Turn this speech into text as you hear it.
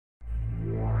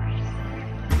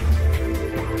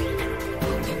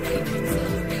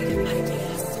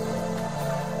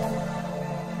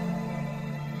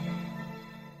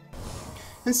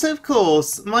And so, of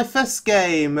course, my first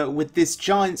game with this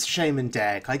Giants Shaman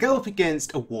deck, I go up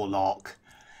against a Warlock.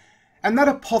 And that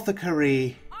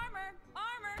Apothecary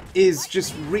is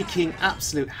just wreaking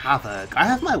absolute havoc. I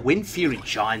have my Wind Fury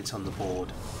Giant on the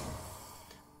board.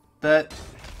 But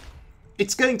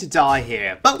it's going to die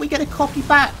here. But we get a copy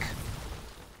back.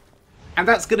 And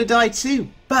that's going to die too.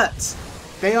 But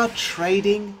they are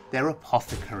trading their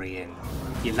Apothecary in.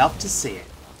 You love to see it.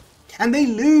 And they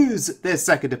lose their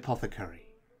second Apothecary.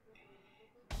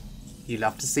 You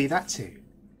love to see that too.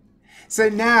 So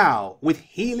now, with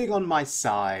healing on my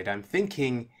side, I'm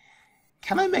thinking,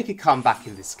 can I make a comeback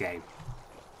in this game?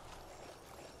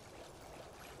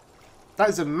 That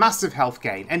is a massive health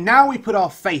gain. And now we put our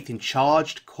faith in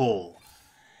Charged Call.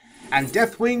 And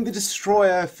Deathwing the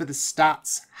Destroyer for the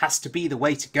stats has to be the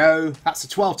way to go. That's a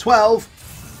 12-12.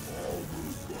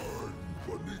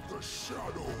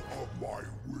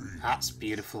 That's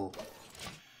beautiful.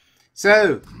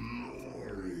 So,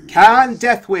 can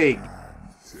Deathwing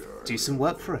do some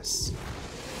work for us?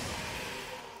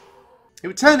 It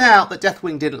would turn out that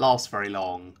Deathwing didn't last very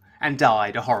long and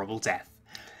died a horrible death.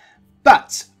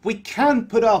 But we can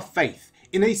put our faith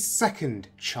in a second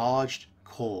Charged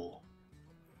Call.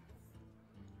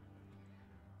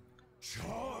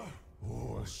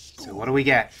 So what do we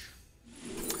get?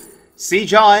 Sea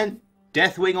Giant,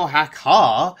 Deathwing or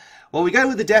Hakar? Well, we go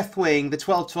with the Deathwing. The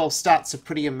 12-12 stats are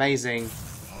pretty amazing.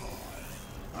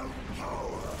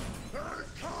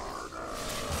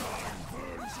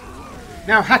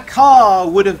 Now,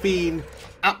 Hakar would have been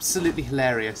absolutely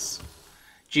hilarious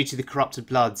due to the Corrupted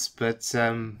Bloods, but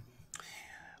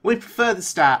we prefer the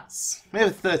stats. We have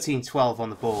a 13-12 on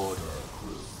the board.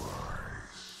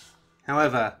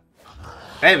 However,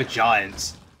 they have a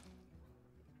Giant.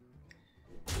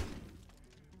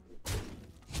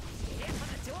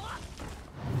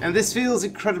 And this feels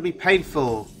incredibly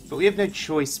painful, but we have no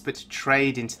choice but to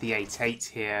trade into the 8-8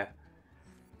 here.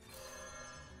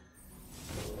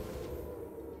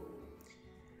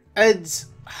 And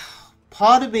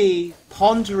part of me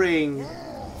pondering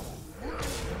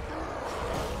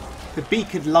the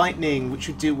Beacon Lightning, which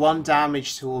would do 1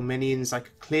 damage to all minions. I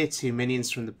could clear 2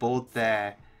 minions from the board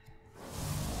there.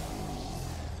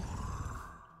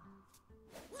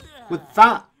 Would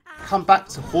that come back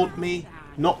to haunt me?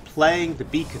 Not playing the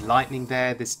Beacon Lightning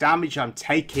there. This damage I'm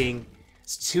taking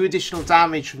is 2 additional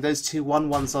damage from those 2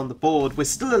 1/1s on the board. We're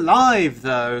still alive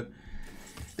though.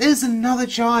 There's another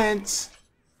Giant.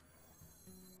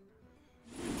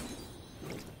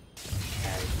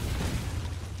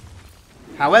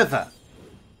 However,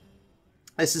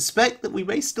 I suspect that we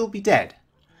may still be dead.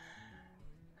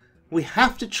 We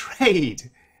have to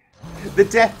trade the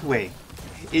Deathwing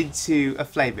into a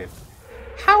Flame Imp.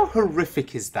 How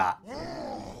horrific is that?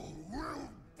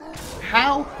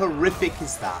 How horrific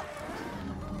is that?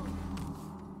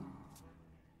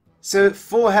 So at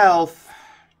 4 health,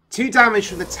 2 damage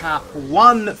from the tap,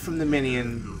 1 from the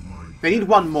minion. They need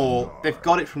 1 more. They've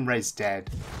got it from Raised Dead.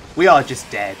 We are just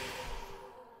dead.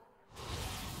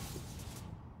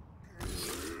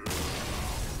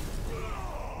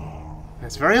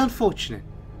 That's very unfortunate.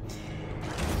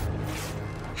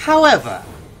 However,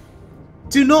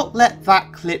 do not let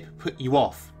that clip put you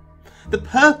off. The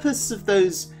purpose of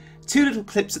those 2 little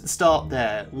clips at the start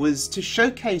there was to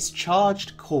showcase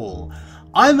Charged Call.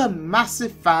 I'm a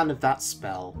massive fan of that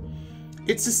spell.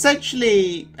 It's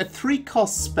essentially a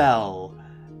 3-cost spell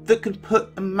that can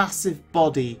put a massive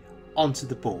body onto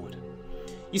the board.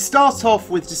 You start off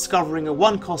with discovering a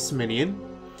 1-cost minion,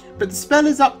 but the spell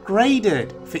is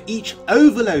upgraded for each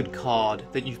Overload card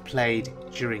that you've played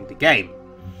during the game.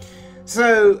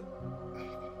 So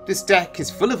this deck is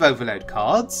full of Overload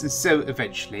cards, and so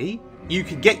eventually you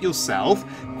can get yourself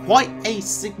quite a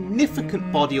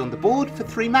significant body on the board for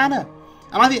 3 mana.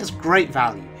 And I think that's great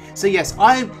value. So yes,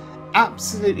 I'm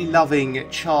absolutely loving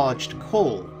Charged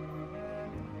Call.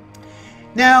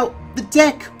 Now, the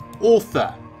deck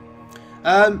author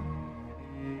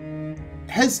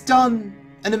has done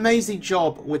an amazing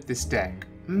job with this deck.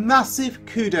 Massive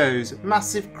kudos,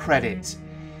 massive credit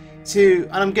to,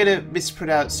 and I'm going to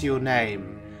mispronounce your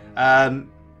name,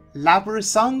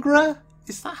 LaboreSangre's?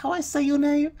 Is that how I say your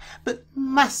name? But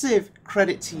massive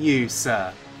credit to you,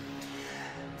 sir,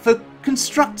 for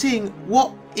constructing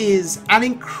what is an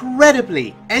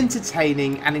incredibly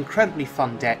entertaining and incredibly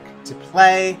fun deck to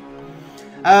play.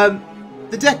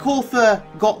 The deck author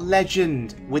got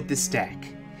legend with this deck.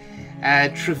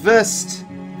 Traversed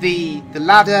the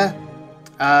ladder,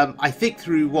 I think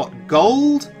through what,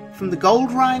 gold? From the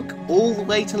gold rank all the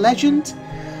way to legend?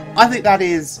 I think that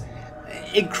is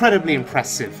incredibly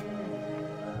impressive.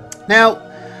 Now,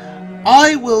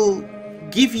 I will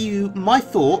give you my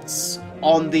thoughts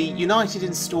on the United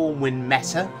in Stormwind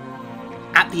meta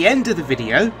at the end of the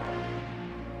video.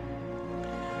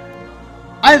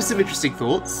 I have some interesting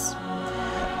thoughts,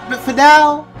 but for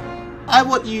now I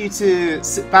want you to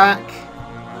sit back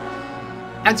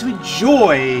and to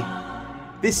enjoy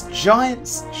this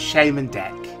Giants Shaman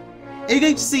deck. You're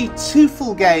going to see 2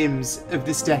 full games of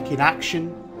this deck in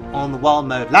action on the Wild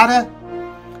Mode ladder,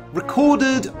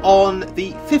 recorded on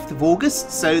the 5th of August,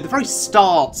 so the very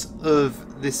start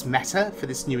of this meta for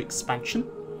this new expansion.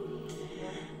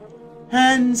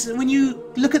 And when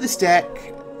you look at this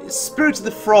deck, Spirit of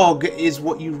the Frog is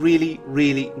what you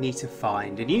really need to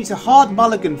find, and you need a hard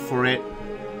mulligan for it.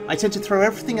 I tend to throw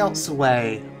everything else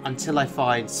away until I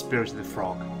find Spirit of the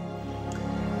Frog,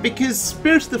 because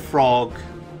Spirit of the Frog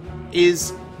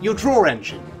is your draw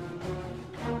engine.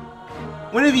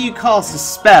 Whenever you cast a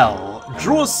spell,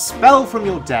 draw a spell from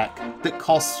your deck that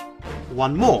costs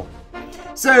 1 more.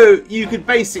 So you could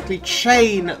basically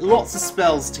chain lots of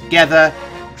spells together,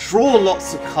 draw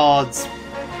lots of cards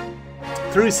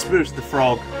through Spirit of the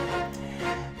Frog,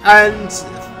 and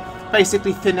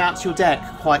basically thin out your deck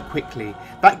quite quickly.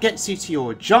 That gets you to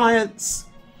your Giants.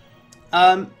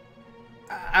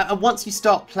 And once you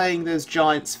start playing those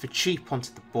Giants for cheap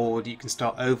onto the board, you can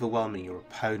start overwhelming your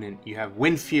opponent. You have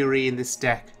Wind Fury in this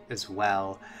deck as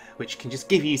well, which can just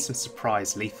give you some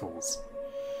surprise lethals.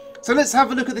 So let's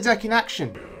have a look at the deck in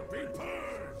action.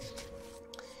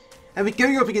 And we're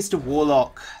going up against a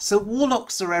Warlock. So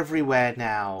Warlocks are everywhere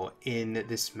now in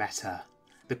this meta.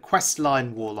 The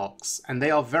questline Warlocks, and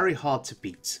they are very hard to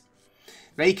beat.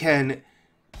 They can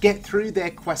get through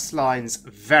their quest lines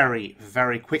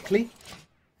very quickly.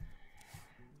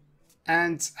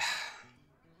 And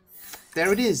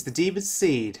there it is, the Demon's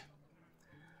Seed.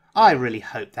 I really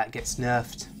hope that gets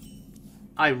nerfed.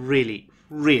 I really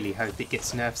hope it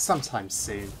gets nerfed sometime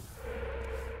soon.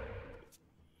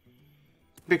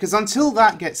 Because until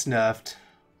that gets nerfed,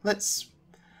 let's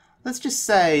just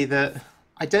say that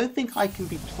I don't think I can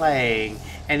be playing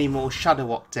any more Shadow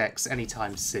Walk decks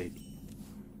anytime soon.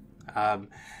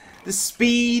 The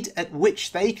speed at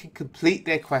which they can complete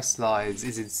their quest lines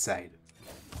is insane.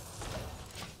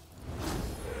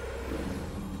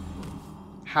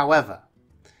 However,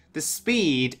 the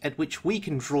speed at which we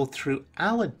can draw through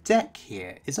our deck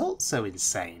here is also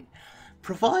insane,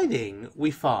 providing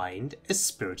we find a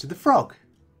Spirit of the Frog.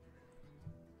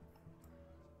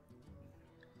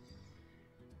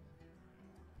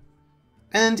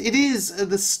 And it is at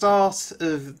the start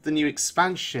of the new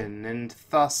expansion, and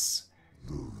thus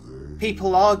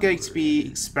people are going to be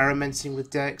experimenting with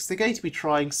decks. They're going to be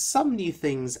trying some new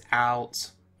things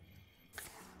out,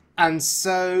 and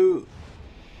so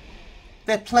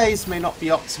their plays may not be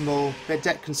optimal, their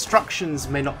deck constructions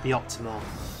may not be optimal.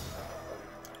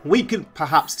 We can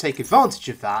perhaps take advantage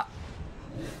of that.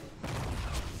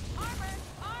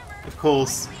 Of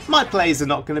course, my plays are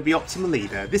not going to be optimal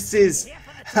either. This is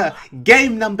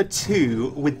game number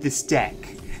 2 with this deck.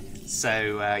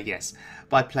 So yes,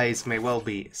 my plays may well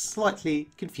be slightly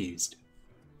confused.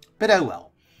 But oh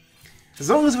well. As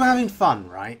long as we're having fun,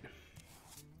 right?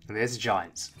 And there's the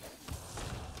Giants.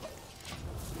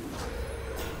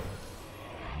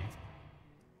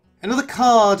 Another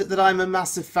card that I'm a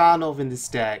massive fan of in this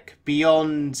deck,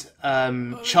 beyond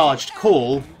Charged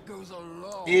Call,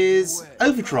 is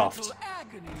Overdraft.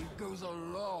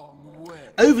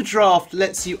 Overdraft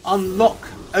lets you unlock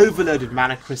overloaded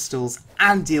mana crystals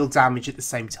and deal damage at the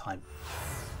same time.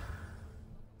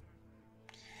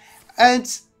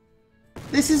 And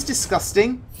this is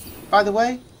disgusting, by the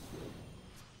way.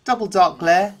 Double Dark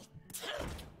Glare.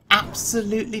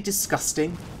 Absolutely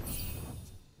disgusting.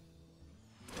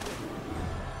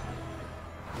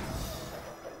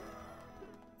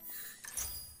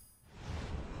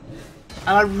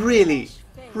 And I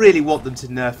really want them to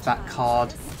nerf that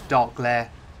card, Dark Glare.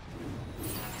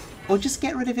 Or just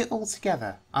get rid of it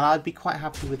altogether. And I'd be quite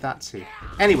happy with that too.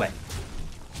 Anyway.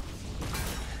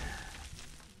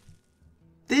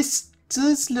 This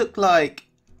does look like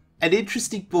an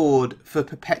interesting board for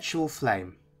Perpetual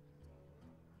Flame.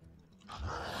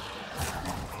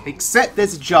 Except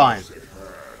there's a Giant.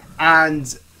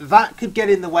 And that could get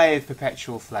in the way of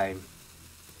Perpetual Flame.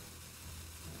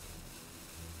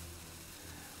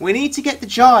 We need to get the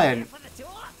Giant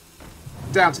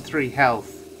down to 3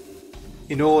 health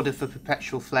in order for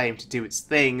Perpetual Flame to do its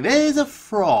thing. There's a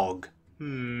frog.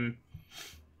 I'm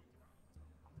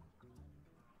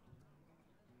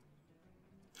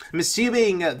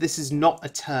assuming this is not a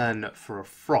turn for a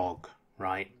frog,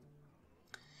 right?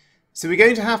 So we're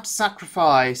going to have to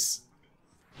sacrifice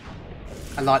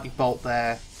a lightning bolt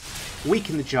there,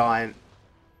 weaken the Giant,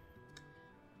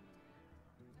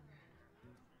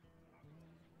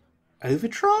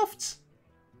 Overdraft?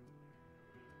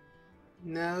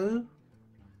 No.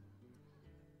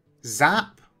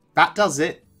 Zap? That does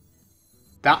it.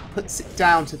 That puts it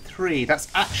down to 3. That's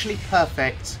actually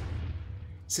perfect.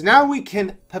 So now we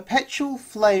can Perpetual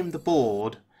Flame the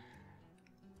board,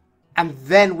 and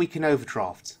then we can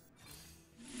Overdraft.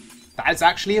 That is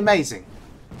actually amazing.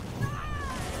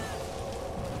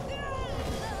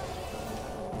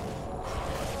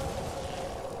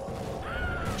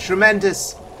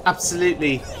 Tremendous.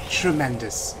 Absolutely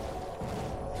tremendous.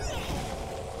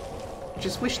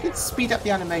 Just wish they'd speed up the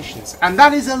animations. And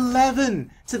that is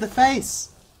 11 to the face.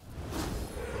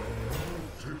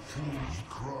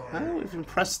 Oh, we've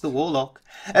impressed the Warlock.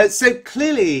 So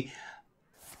clearly,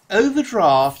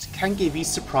 Overdraft can give you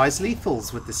surprise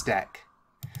lethals with this deck.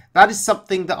 That is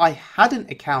something that I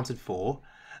hadn't accounted for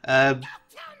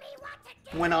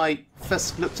when I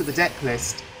first looked at the deck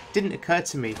list. Didn't occur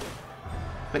to me.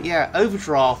 But yeah,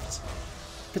 Overdraft,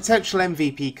 potential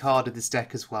MVP card of this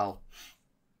deck as well.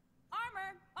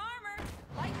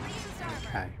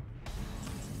 Okay.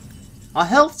 Our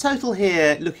health total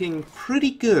here looking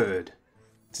pretty good,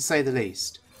 to say the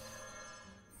least.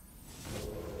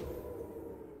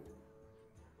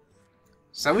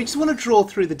 So we just want to draw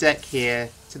through the deck here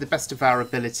to the best of our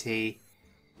ability.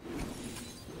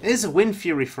 There's a Wind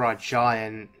Fury for our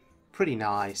Giant. Pretty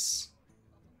nice.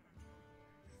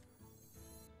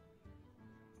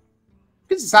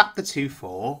 Could zap the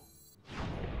 2/4.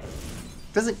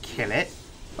 Doesn't kill it.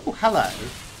 Oh, hello.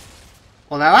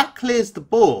 Well, now that clears the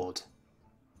board.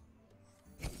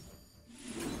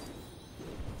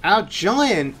 Our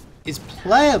Giant is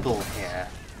playable here.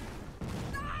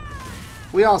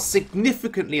 We are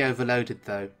significantly overloaded,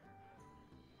 though.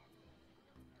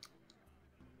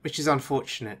 Which is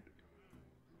unfortunate.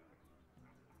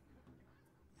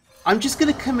 I'm just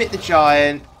going to commit the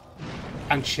Giant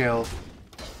and chill.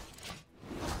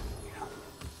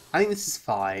 I think this is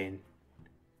fine.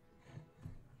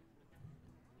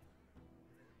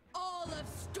 All of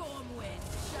Stormwind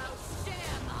shall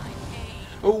share my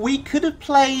pain. Well, we could have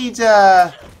played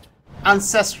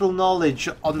Ancestral Knowledge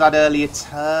on that earlier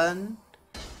turn,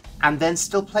 and then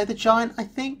still play the Giant, I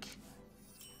think.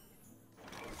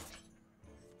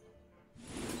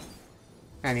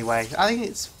 Anyway, I think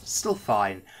it's still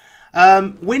fine.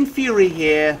 Wind Fury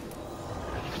here.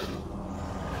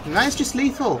 And that is just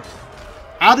lethal.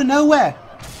 Out of nowhere.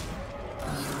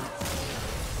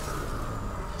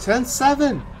 Turn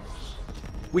 7.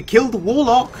 We killed the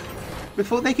Warlock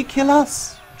before they could kill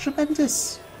us.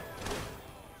 Tremendous.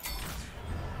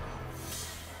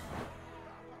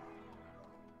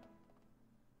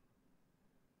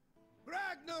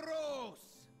 Ragnaros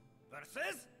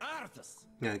versus Arthas.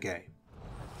 Okay.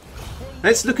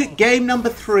 Let's look at game number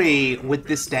 3 with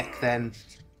this deck then.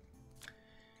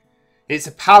 It's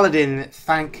a Paladin,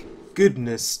 thank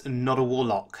goodness, not a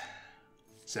Warlock.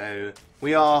 So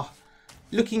we are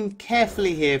looking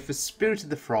carefully here for Spirit of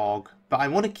the Frog, but I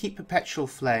want to keep Perpetual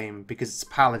Flame because it's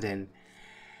Paladin.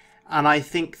 And I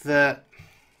think that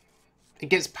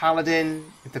against Paladin,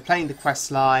 if they're playing the quest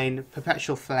line,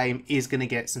 Perpetual Flame is going to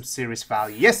get some serious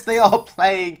value. Yes, they are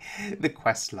playing the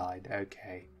quest line.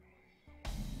 Okay.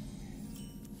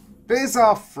 There's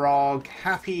our frog.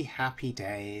 Happy, happy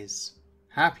days.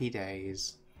 Happy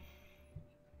days.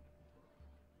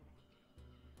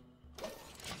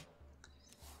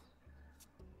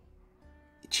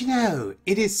 Do you know,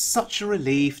 it is such a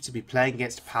relief to be playing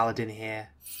against a Paladin here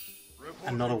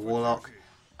and not a Warlock.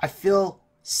 I feel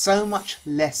so much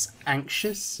less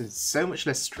anxious and so much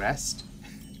less stressed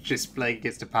just playing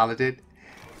against a Paladin.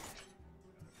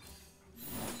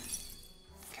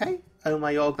 Okay, oh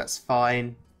my god, that's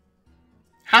fine.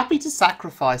 Happy to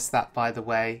sacrifice that, by the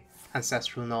way,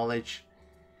 Ancestral Knowledge.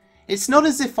 It's not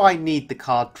as if I need the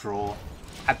card draw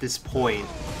at this point,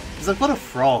 because I've got a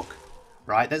frog.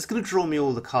 Right, that's going to draw me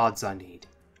all the cards I need.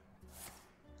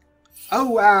 Oh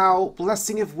wow,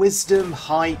 Blessing of Wisdom,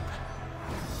 hype.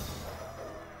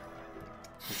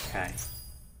 Okay.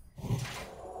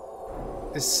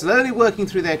 They're slowly working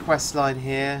through their quest line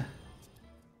here.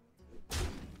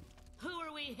 Who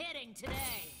are we hitting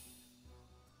today?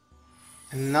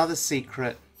 Another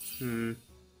secret.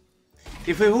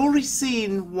 If we've already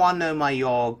seen one Oh My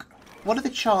Yogg, what are the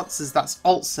chances that's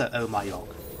also Oh My Yogg?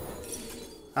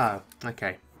 Oh,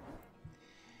 okay.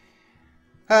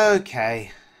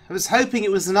 Okay. I was hoping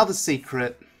it was another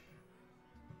secret.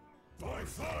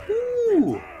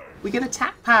 Ooh! We get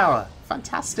attack power.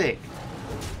 Fantastic.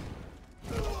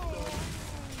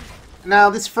 Now,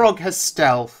 this frog has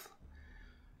stealth.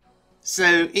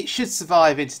 So, it should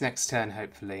survive into next turn,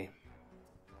 hopefully.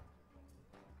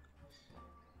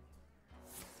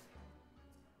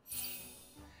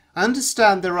 I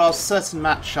understand there are certain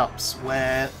matchups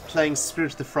where playing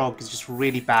Spirit of the Frog is just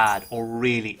really bad or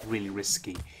really, really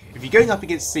risky. If you're going up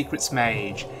against Secret's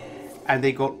Mage and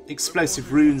they got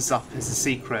explosive runes up as a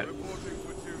secret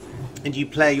and you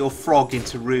play your frog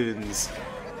into runes,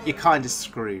 you're kind of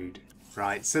screwed,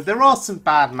 right? So there are some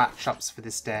bad matchups for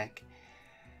this deck.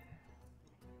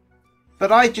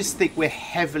 But I just think we're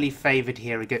heavily favoured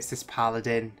here against this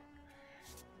Paladin.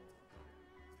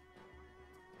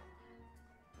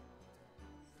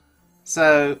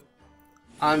 So,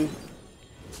 I'm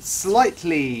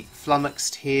slightly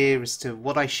flummoxed here as to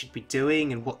what I should be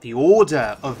doing and what the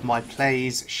order of my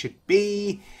plays should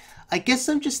be. I guess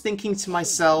I'm just thinking to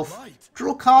myself,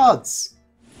 draw cards.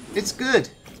 It's good.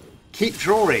 Keep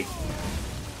drawing.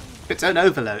 But don't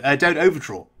overload. Don't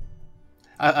overdraw.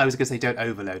 I was going to say don't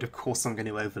overload. Of course I'm going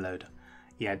to overload.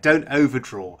 Yeah, don't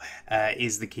overdraw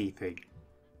is the key thing.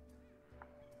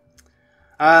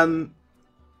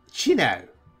 You know,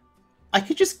 I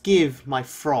could just give my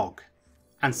frog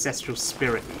Ancestral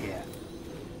Spirit here.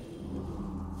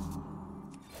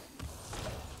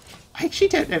 I actually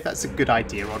don't know if that's a good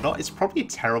idea or not. It's probably a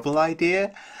terrible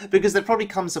idea, because there probably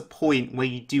comes a point where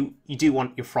you do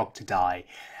want your frog to die,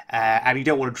 and you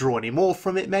don't want to draw any more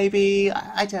from it. Maybe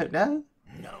I don't know.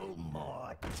 No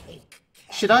more take.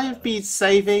 Should I have been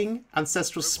saving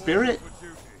Ancestral Spirit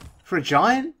for a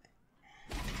giant?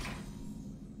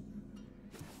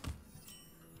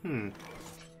 We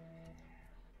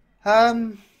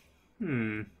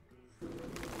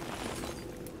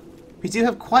do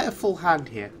have quite a full hand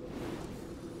here.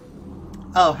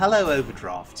 Oh, hello,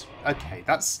 Overdraft. Okay,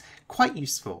 that's quite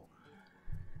useful.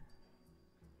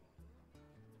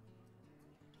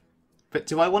 But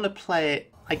do I want to play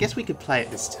it? I guess we could play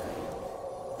it this turn.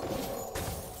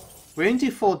 We're going to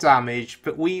do 4 damage,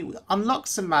 but we unlock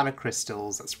some mana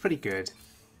crystals. That's pretty good.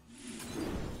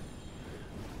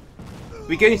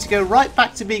 We're going to go right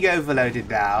back to being overloaded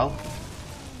now,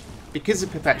 because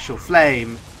of Perpetual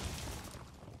Flame.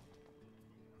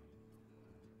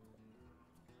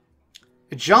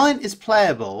 A giant is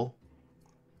playable.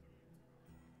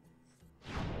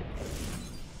 I'm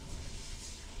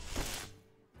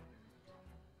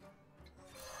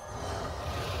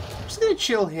just going to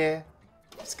chill here.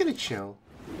 Just going to chill.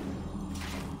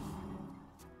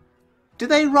 Do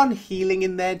they run healing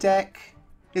in their deck?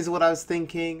 Is what I was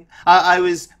thinking. I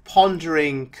was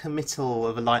pondering committal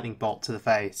of a lightning bolt to the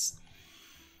face.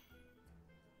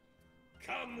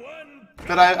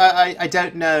 But I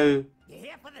don't know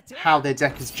how their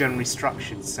deck is generally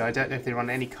structured, so I don't know if they run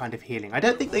any kind of healing. I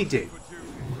don't think they do.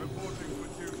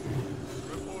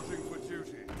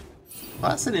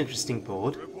 Well, that's an interesting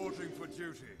board.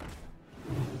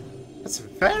 That's a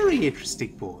very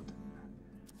interesting board.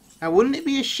 Now, wouldn't it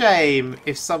be a shame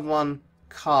if someone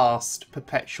cast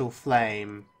Perpetual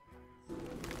Flame?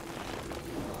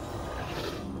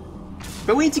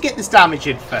 But we need to get this damage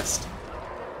in first.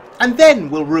 And then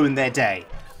we'll ruin their day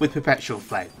with Perpetual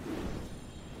Flame.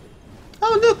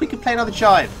 Oh look, we can play another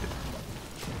giant.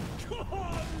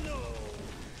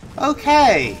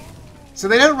 Okay. So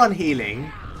they don't run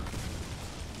healing.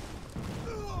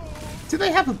 Do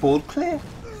they have a board clear?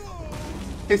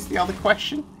 Is the other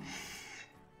question.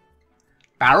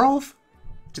 Barov?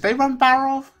 Do they run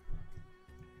Barov?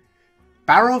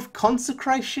 Barov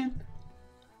Consecration?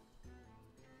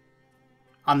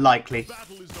 Unlikely.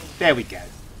 There we go.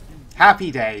 Happy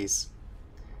days.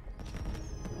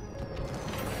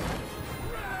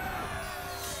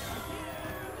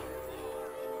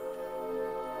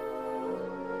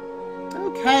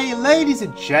 Okay, ladies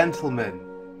and gentlemen.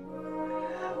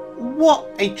 What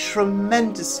a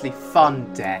tremendously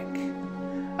fun deck.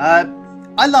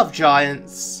 I love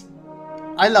Giants.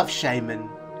 I love Shaman.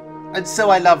 And so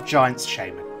I love Giants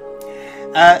Shaman.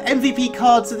 MVP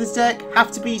cards of this deck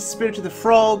have to be Spirit of the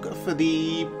Frog for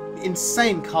the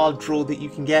insane card draw that you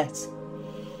can get.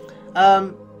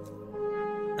 A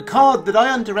card that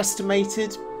I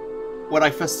underestimated when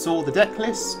I first saw the deck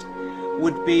list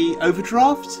would be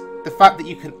Overdraft. The fact that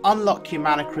you can unlock your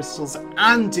mana crystals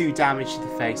and do damage to the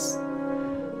face.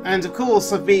 And of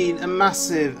course, I've been a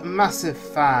massive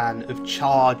fan of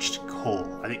Charged Call.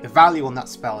 I think the value on that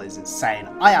spell is insane.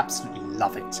 I absolutely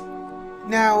love it.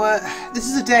 Now, this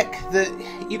is a deck that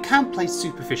you can play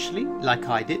superficially, like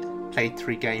I did. Played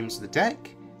 3 games of the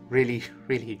deck. Really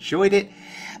enjoyed it.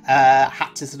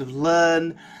 Had to sort of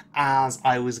learn as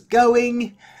I was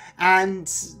going,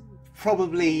 and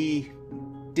probably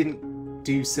didn't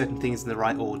do certain things in the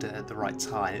right order at the right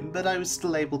time, but I was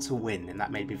still able to win, and that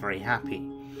made me very happy.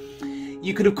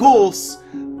 You could, of course,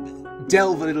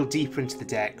 delve a little deeper into the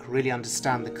deck, really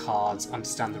understand the cards,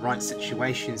 understand the right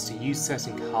situations to use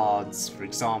certain cards, for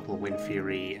example Wind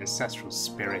Fury, Ancestral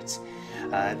Spirit.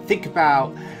 Think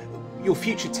about your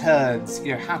future turns,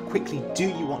 how quickly do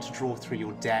you want to draw through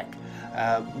your deck,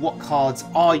 what cards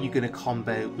are you going to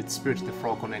combo with Spirit of the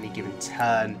Frog on any given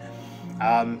turn,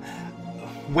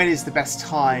 when is the best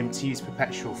time to use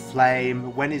Perpetual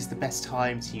Flame, when is the best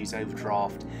time to use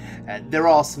Overdraft. There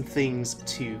are some things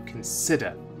to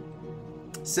consider.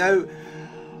 So,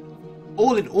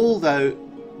 all in all though,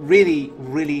 really,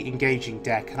 really engaging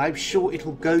deck, and I'm sure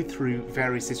it'll go through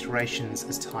various iterations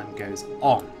as time goes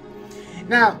on.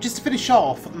 Now, just to finish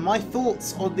off, my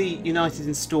thoughts on the United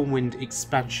in Stormwind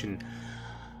expansion.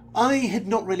 I had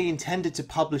not really intended to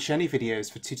publish any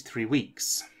videos for 2 to 3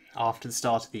 weeks. After the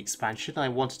start of the expansion, I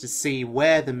wanted to see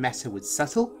where the meta would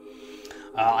settle.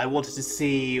 I wanted to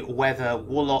see whether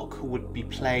Warlock would be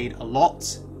played a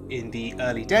lot in the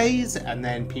early days, and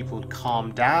then people would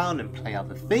calm down and play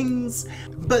other things.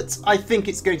 But I think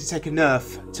it's going to take a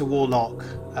nerf to Warlock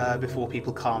before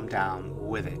people calm down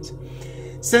with it.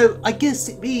 So I guess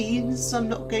it means I'm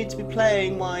not going to be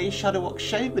playing my Shadowwalk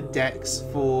Shaman decks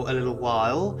for a little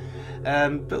while,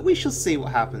 but we shall see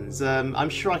what happens. I'm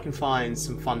sure I can find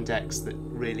some fun decks that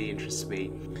really interest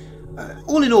me.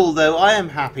 All in all though, I am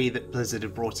happy that Blizzard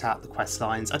have brought out the quest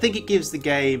lines. I think it gives the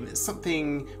game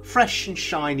something fresh and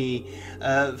shiny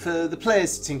for the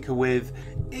players to tinker with,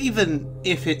 even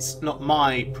if it's not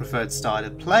my preferred style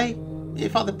of play.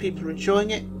 If other people are enjoying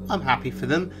it, I'm happy for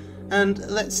them. And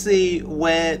let's see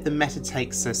where the meta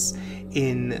takes us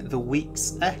in the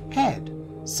weeks ahead.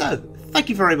 So, thank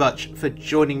you very much for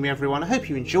joining me everyone. I hope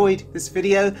you enjoyed this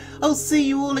video. I'll see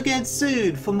you all again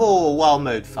soon for more Wild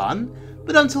Mode fun.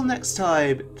 But until next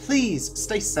time, please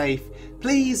stay safe,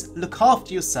 please look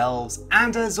after yourselves,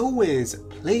 and as always,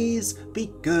 please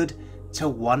be good to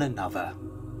one another.